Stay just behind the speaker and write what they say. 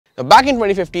Now back in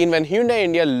 2015 when Hyundai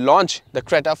India launched the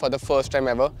Creta for the first time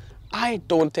ever, I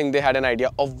don't think they had an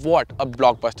idea of what a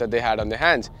blockbuster they had on their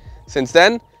hands. Since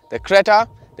then, the Creta,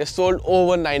 they sold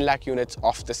over 9 lakh units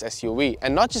of this SUV,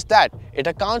 and not just that, it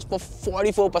accounts for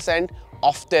 44%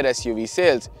 of their SUV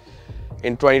sales.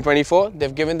 In 2024,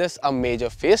 they've given this a major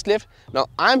facelift. Now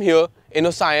I'm here in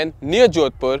Osayan near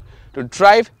Jodhpur to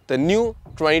drive the new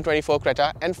 2024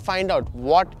 Creta and find out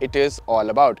what it is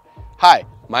all about. Hi,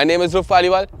 my name is Dhruv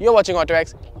Paliwal, you're watching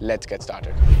AutoX, let's get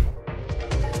started.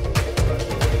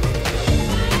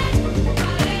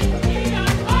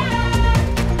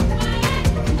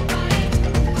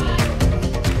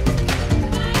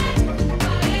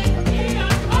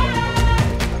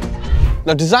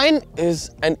 Now design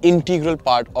is an integral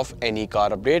part of any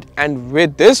car update, and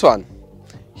with this one,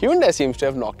 Hyundai seems to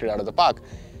have knocked it out of the park.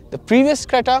 The previous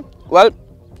Creta, well,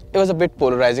 it was a bit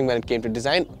polarizing when it came to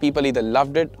design. People either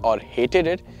loved it or hated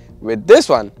it. With this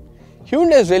one,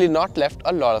 Hyundai has really not left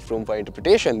a lot of room for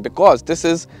interpretation because this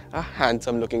is a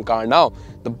handsome looking car now.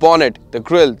 The bonnet, the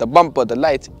grille, the bumper, the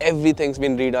lights, everything's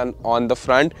been redone on the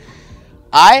front.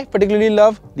 I particularly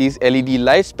love these LED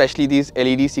lights, especially these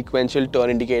LED sequential turn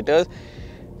indicators.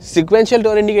 Sequential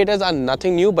turn indicators are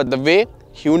nothing new, but the way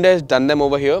Hyundai has done them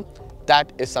over here,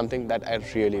 that is something that I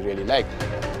really like.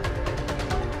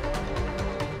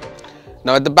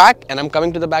 Now at the back, and I'm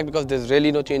coming to the back because there's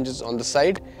really no changes on the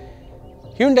side,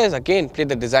 Hyundai has again played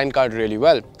the design card really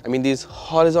well. I mean, these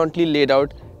horizontally laid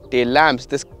out tail lamps,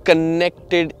 this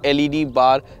connected LED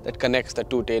bar that connects the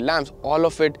two tail lamps, all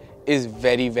of it is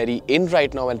very in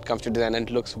right now when it comes to design, and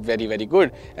it looks very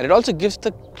good. And it also gives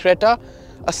the Creta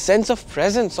a sense of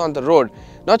presence on the road.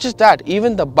 Not just that,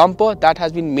 even the bumper that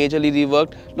has been majorly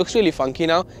reworked looks really funky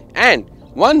now. And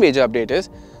one major update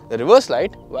is the reverse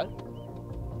light, well,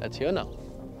 that's here now.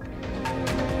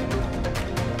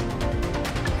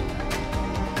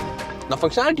 Now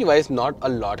functionality wise, not a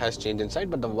lot has changed inside,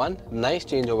 but the one nice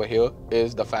change over here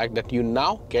is the fact that you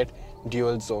now get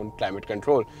dual zone climate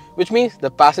control, which means the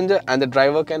passenger and the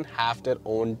driver can have their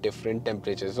own different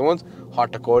temperature zones,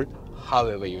 hot or cold,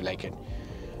 however you like it.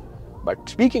 But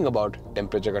speaking about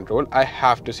temperature control, I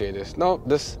have to say this. Now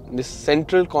this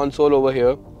central console over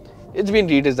here, it's been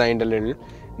redesigned a little.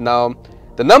 Now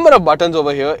the number of buttons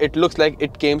over here, it looks like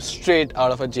it came straight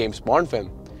out of a James Bond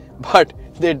film. But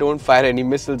they don't fire any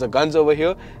missiles or guns over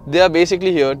here. They are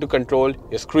basically here to control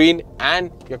your screen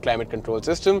and your climate control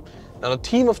system. Now the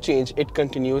theme of change, it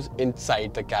continues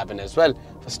inside the cabin as well.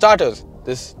 For starters,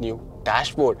 this new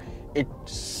dashboard, it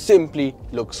simply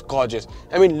looks gorgeous.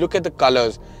 I mean, look at the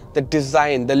colors, the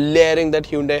design, the layering that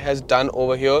Hyundai has done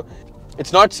over here.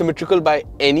 It's not symmetrical by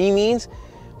any means,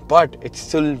 but it's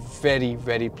still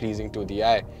very pleasing to the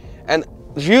eye. And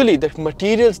really, the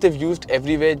materials they've used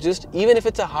everywhere, just even if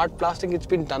it's a hard plastic, it's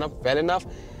been done up well enough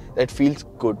that it feels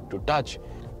good to touch.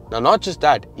 Now not just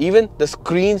that, even the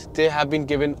screens, they have been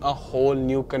given a whole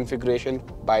new configuration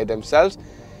by themselves.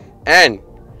 And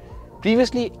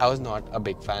previously I was not a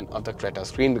big fan of the Creta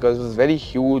screen because it was very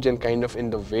huge and kind of in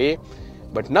the way,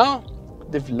 but now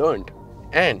they've learned.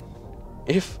 And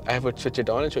if I would switch it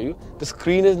on and show you, the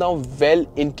screen is now well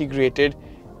integrated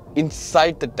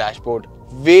inside the dashboard,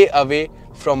 way away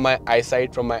from my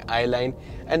eyesight, from my eye line,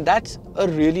 and that's a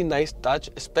really nice touch,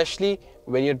 especially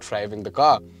when you're driving the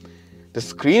car. The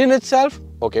screen in itself,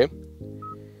 okay,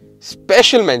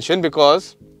 special mention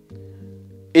because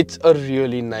it's a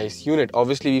really nice unit.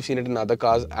 Obviously we've seen it in other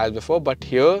cars as before, but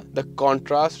here the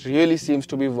contrast really seems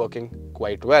to be working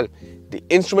quite well. The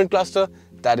instrument cluster,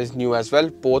 that is new as well.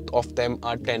 Both of them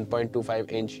are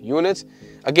 10.25-inch units.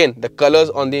 Again, the colors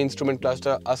on the instrument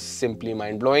cluster are simply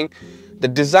mind-blowing. The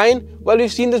design, well,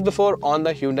 we've seen this before on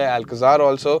the Hyundai Alcazar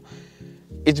also.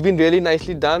 It's been really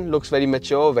nicely done, looks very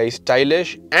mature, very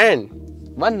stylish. And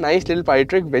one nice little party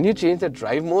trick, when you change the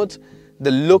drive modes, the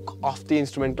look of the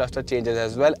instrument cluster changes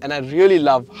as well. And I really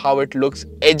love how it looks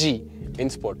edgy in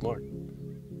sport mode.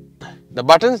 The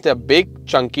buttons, they're big,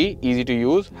 chunky, easy to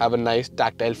use, have a nice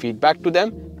tactile feedback to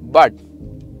them. But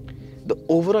the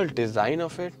overall design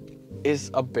of it is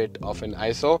a bit of an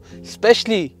eyesore,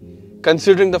 especially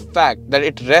considering the fact that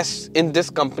it rests in this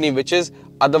company, which is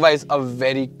otherwise a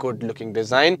very good looking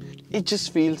design. It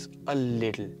just feels a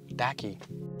little tacky.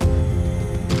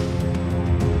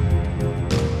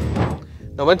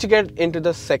 Now once you get into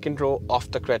the second row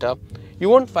of the Creta, you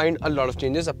won't find a lot of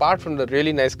changes apart from the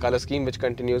really nice color scheme which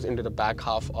continues into the back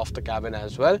half of the cabin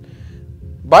as well.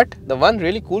 But the one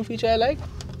really cool feature I like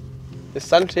is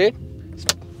sunshade.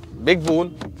 Big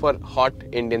boon for hot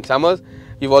Indian summers.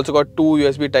 You've also got two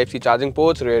USB Type-C charging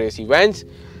ports, rear AC vents,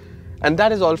 and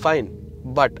that is all fine.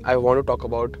 But I want to talk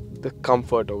about the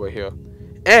comfort over here.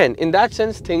 And in that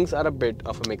sense, things are a bit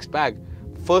of a mixed bag.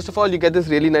 First of all, you get this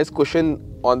really nice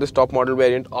cushion on this top model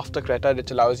variant of the Creta,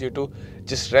 which allows you to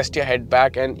just rest your head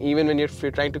back, and even when you're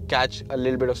trying to catch a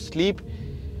little bit of sleep,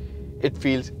 it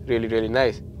feels really, really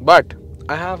nice. But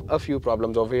I have a few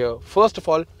problems over here. First of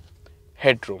all,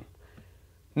 headroom.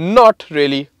 Not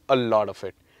really a lot of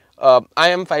it. I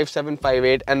am 5'7",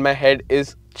 5'8", and my head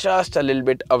is just a little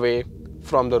bit away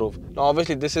from the roof. Now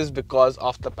obviously this is because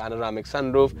of the panoramic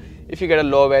sunroof. If you get a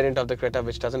lower variant of the Creta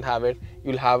which doesn't have it,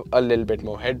 you'll have a little bit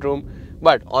more headroom.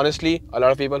 But honestly, a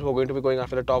lot of people who are going to be going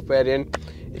after the top variant,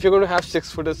 if you're going to have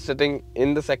 6-footers sitting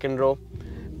in the second row,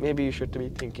 maybe you should be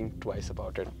thinking twice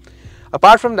about it.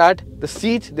 Apart from that, the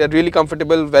seats, they're really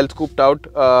comfortable, well scooped out.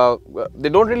 They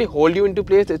don't really hold you into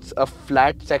place. It's a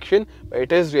flat section, but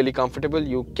it is really comfortable.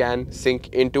 You can sink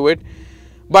into it.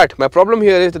 But my problem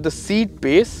here is that the seat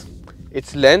base,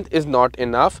 its length is not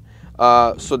enough.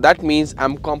 So that means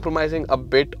I'm compromising a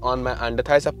bit on my under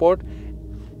thigh support.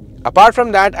 Apart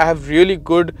from that, I have really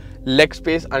good leg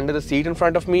space under the seat in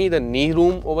front of me. The knee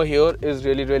room over here is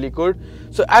really, really good.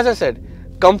 So as I said,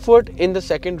 comfort in the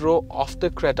second row of the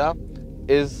Creta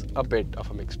is a bit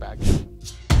of a mixed bag.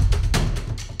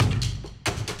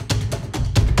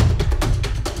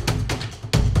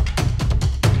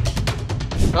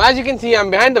 Now as you can see, I'm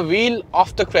behind the wheel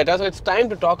of the Creta, so it's time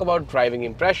to talk about driving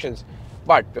impressions.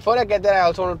 But before I get there, I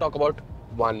also want to talk about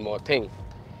one more thing,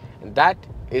 and that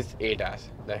is ADAS.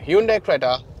 The Hyundai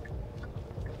Creta,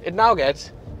 it now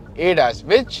gets ADAS,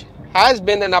 which has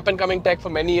been an up-and-coming tech for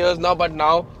many years now, but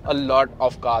now a lot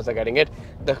of cars are getting it.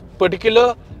 The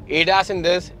particular ADAS in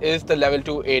this is the level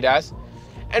 2 ADAS,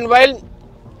 and while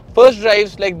first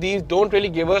drives like these don't really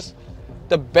give us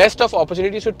the best of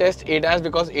opportunities to test ADAS,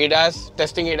 because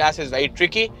testing ADAS is very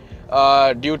tricky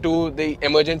due to the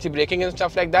emergency braking and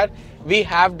stuff like that, we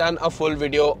have done a full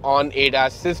video on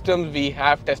ADAS systems. We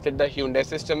have tested the Hyundai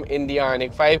system in the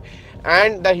Ioniq 5,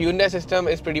 and the Hyundai system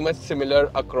is pretty much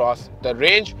similar across the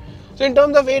range. So in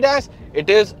terms of ADAS, it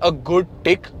is a good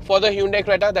tick for the Hyundai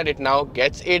Creta that it now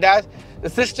gets ADAS. The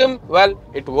system, well,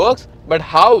 it works, but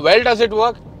how well does it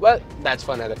work? Well, that's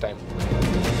for another time.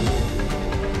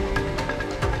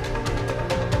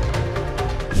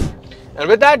 And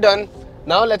with that done,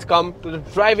 now let's come to the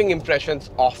driving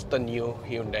impressions of the new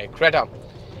Hyundai Creta.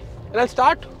 And I'll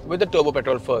start with the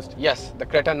turbo-petrol first. Yes, the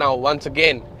Creta now once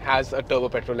again has a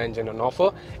turbo-petrol engine on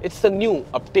offer. It's the new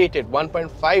updated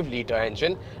 1.5 litre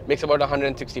engine, makes about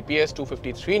 160 PS,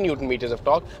 253 Newton meters of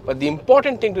torque. But the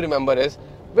important thing to remember is,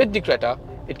 with the Creta,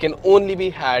 it can only be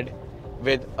had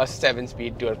with a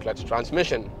 7-speed dual clutch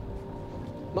transmission.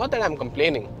 Not that I'm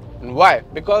complaining. And why?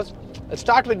 Because let's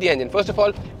start with the engine. First of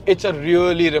all, it's a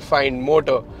really refined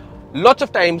motor. Lots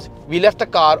of times we left the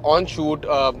car on shoot.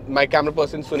 My camera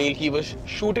person Sunil, he was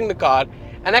shooting the car,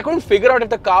 and I couldn't figure out if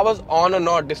the car was on or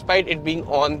not, despite it being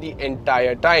on the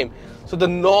entire time. So the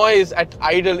noise at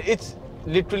idle, it's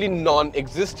literally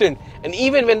non-existent, and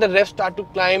even when the revs start to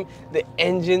climb, the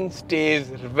engine stays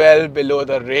well below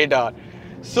the radar.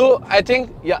 So I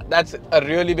think, yeah, that's a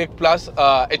really big plus.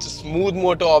 It's a smooth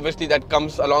motor, obviously, that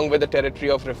comes along with the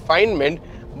territory of refinement,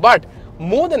 but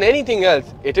more than anything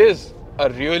else, it is a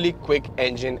really quick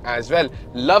engine as well.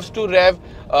 Loves to rev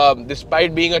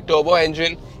despite being a turbo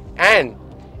engine, and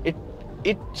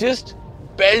it just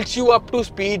belts you up to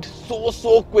speed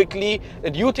so quickly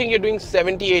that you think you're doing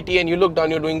 70, 80, and you look down,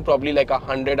 you're doing probably like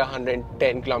 100,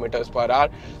 110 kilometers per hour.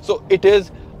 So it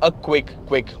is a quick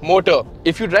motor.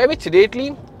 If you drive it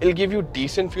sedately, it'll give you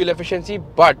decent fuel efficiency,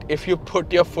 but if you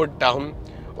put your foot down,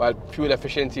 well, fuel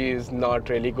efficiency is not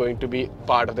really going to be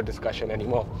part of the discussion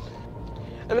anymore.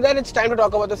 And with that, it's time to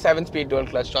talk about the 7-speed dual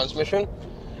clutch transmission.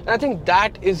 And I think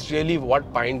that is really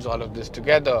what binds all of this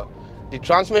together. The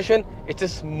transmission, it's a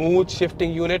smooth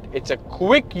shifting unit, it's a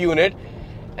quick unit,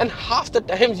 and half the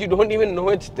times you don't even know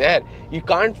it's there. You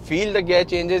can't feel the gear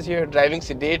changes, you're driving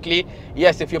sedately.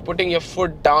 Yes, if you're putting your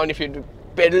foot down, if you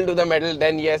pedal to the metal,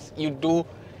 then yes, you do.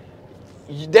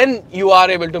 Then you are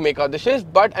able to make out the shifts.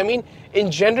 But I mean, in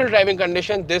general driving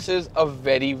condition, this is a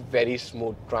very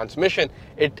smooth transmission.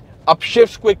 It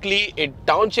upshifts quickly, it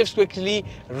downshifts quickly,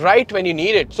 right when you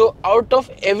need it. So out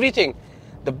of everything,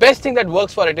 the best thing that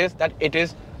works for it is that it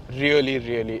is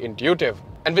really intuitive.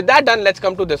 And with that done, let's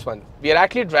come to this one. We are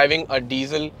actually driving a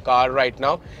diesel car right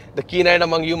now. The keen-eyed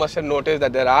among you must have noticed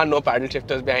that there are no paddle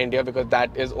shifters behind here, because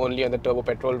that is only on the turbo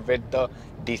petrol with the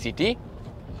DCT.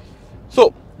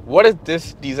 So what does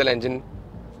this diesel engine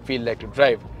feel like to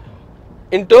drive?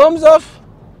 In terms of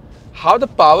how the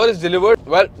power is delivered,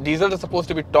 well, diesels are supposed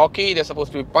to be torquey, they're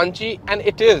supposed to be punchy, and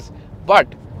it is, but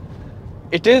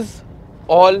it is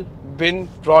all been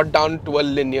brought down to a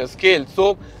linear scale.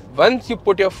 So once you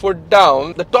put your foot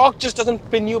down, the torque just doesn't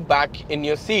pin you back in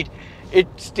your seat. It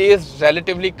stays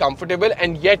relatively comfortable,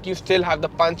 and yet you still have the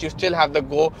punch, you still have the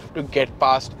go to get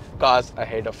past cars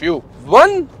ahead of you.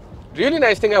 One really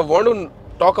nice thing I want to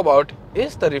talk about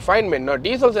is the refinement. Now,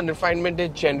 diesels and refinement, they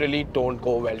generally don't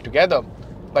go well together,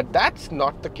 but that's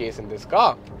not the case in this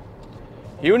car.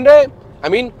 Hyundai, I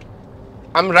mean,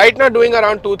 I'm right now doing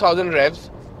around 2000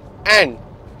 revs, and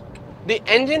the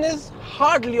engine is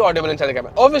hardly audible inside the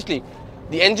cabin. Obviously,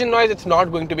 the engine noise, it's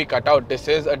not going to be cut out. This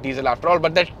is a diesel after all,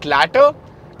 but that clatter,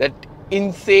 that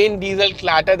insane diesel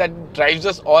clatter that drives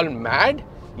us all mad,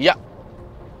 yeah,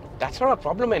 that's not a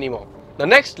problem anymore. Now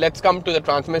next, let's come to the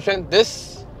transmission.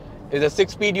 This is a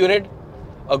 6-speed unit,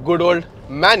 a good old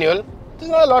manual.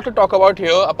 There's not a lot to talk about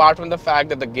here apart from the fact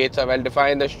that the gates are well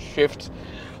defined, the shifts,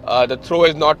 the throw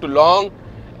is not too long,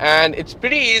 and it's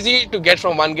pretty easy to get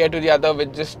from one gear to the other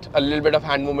with just a little bit of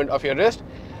hand movement of your wrist.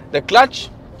 The clutch,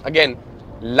 again,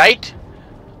 light.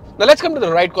 Now let's come to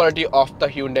the ride quality of the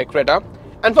Hyundai Creta,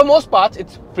 and for most parts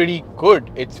it's pretty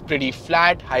good. It's pretty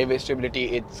flat, highway stability,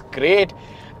 it's great,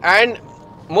 and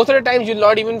most of the times you'll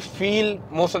not even feel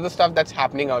most of the stuff that's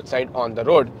happening outside on the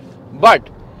road, but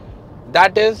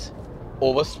that is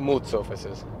over smooth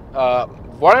surfaces.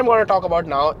 What I'm going to talk about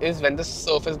now is when the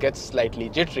surface gets slightly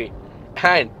jittery,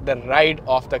 and the ride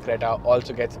of the Creta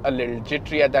also gets a little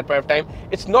jittery at that point of time.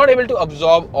 It's not able to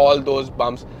absorb all those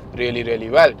bumps really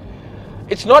well.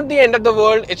 It's not the end of the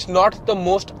world, it's not the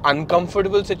most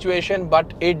uncomfortable situation,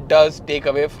 but it does take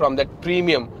away from that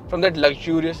premium, from that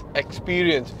luxurious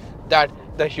experience that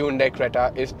the Hyundai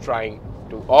Creta is trying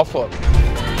to offer.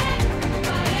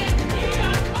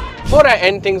 Before I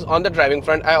end things on the driving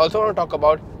front, I also want to talk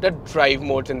about the drive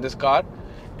modes in this car,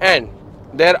 and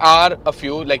there are a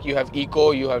few, like you have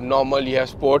eco, you have normal, you have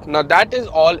sport. Now that is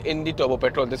all in the turbo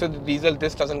petrol. This is the diesel,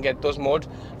 this doesn't get those modes,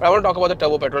 but I want to talk about the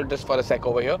turbo petrol just for a sec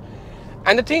over here.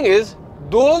 And the thing is,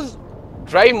 those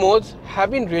drive modes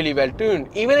have been really well tuned.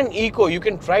 Even in eco, you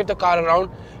can drive the car around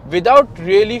without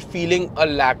really feeling a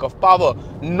lack of power.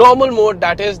 Normal mode,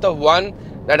 that is the one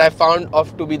that I found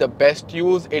of to be the best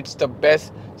use. It's the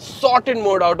best sorted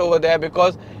mode out over there,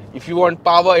 because if you want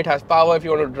power, it has power. If you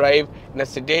want to drive in a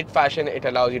sedate fashion, it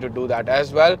allows you to do that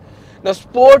as well. Now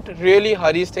sport really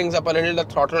hurries things up a little. The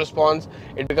throttle response,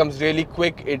 it becomes really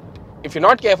quick. If you're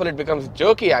not careful, it becomes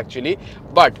jerky actually,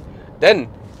 but then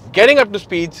getting up to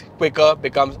speeds quicker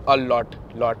becomes a lot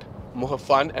more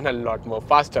fun and a lot more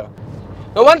faster.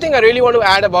 Now one thing I really want to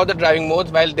add about the driving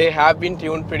modes, while they have been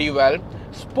tuned pretty well,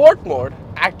 sport mode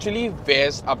actually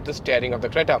wears up the steering of the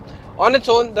Creta. On its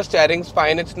own, the steering's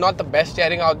fine. It's not the best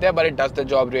steering out there, but it does the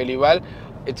job really well.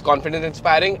 It's confidence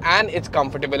inspiring and it's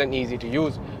comfortable and easy to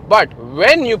use. But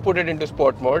when you put it into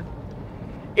sport mode,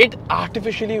 it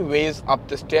artificially weighs up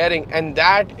the steering, and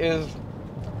that is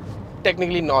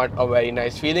technically not a very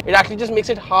nice feeling. It actually just makes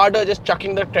it harder just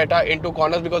chucking the Creta into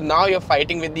corners, because now you're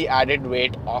fighting with the added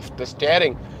weight of the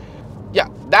steering. Yeah,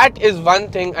 that is one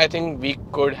thing I think we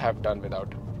could have done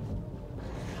without.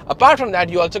 Apart from that,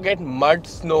 you also get mud,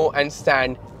 snow and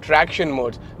sand traction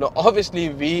modes. Now obviously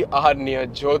we are near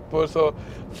Jodhpur, so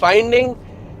finding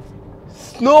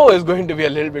snow is going to be a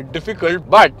little bit difficult,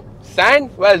 but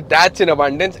sand, well, that's in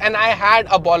abundance, and I had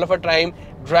a ball of a time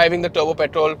driving the turbo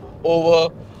petrol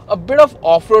over a bit of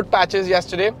off-road patches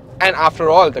yesterday. And after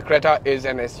all, the Creta is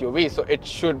an SUV, so it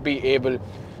should be able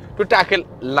to tackle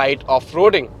light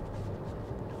off-roading.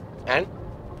 And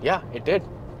yeah, it did.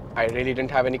 I really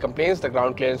didn't have any complaints. The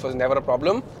ground clearance was never a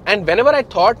problem. And whenever I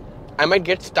thought I might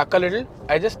get stuck a little,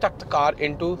 I just stuck the car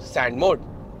into sand mode.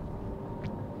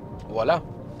 Voila,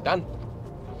 done.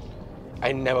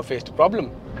 I never faced a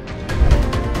problem.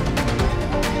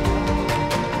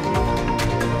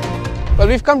 Well,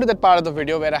 we've come to that part of the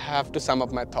video where I have to sum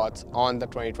up my thoughts on the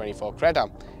 2024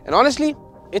 Creta. And honestly,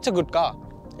 it's a good car.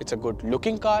 It's a good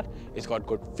looking car. It's got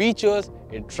good features.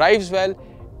 It drives well.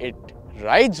 It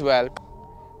rides well.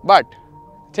 But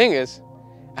thing is,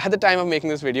 at the time of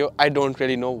making this video, I don't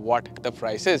really know what the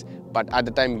price is. But at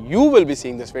the time you will be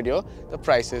seeing this video, the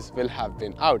prices will have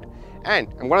been out. And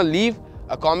I'm going to leave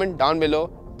a comment down below,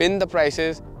 pin the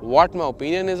prices, what my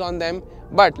opinion is on them.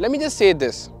 But let me just say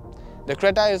this. The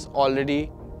Creta is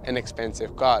already an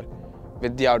expensive car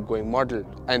with the outgoing model,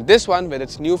 and this one with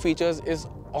its new features is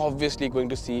obviously going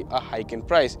to see a hike in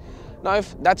price. Now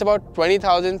if that's about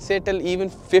 20,000, say till even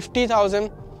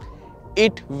 50,000,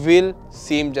 it will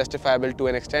seem justifiable to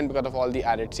an extent because of all the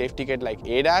added safety kit like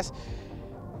ADAS.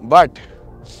 But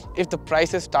if the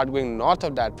prices start going north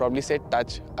of that, probably say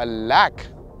touch a lakh,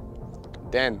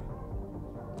 then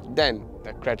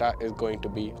the Creta is going to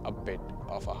be a bit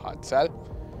of a hard sell.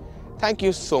 Thank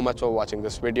you so much for watching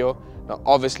this video. Now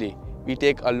obviously, we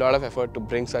take a lot of effort to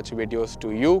bring such videos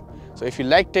to you. So if you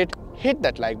liked it, hit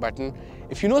that like button.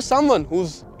 If you know someone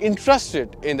who's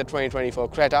interested in the 2024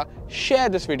 Creta, share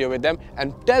this video with them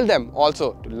and tell them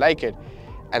also to like it.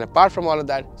 And apart from all of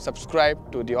that,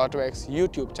 subscribe to the autoX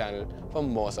YouTube channel for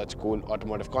more such cool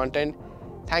automotive content.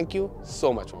 Thank you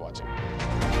so much for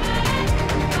watching.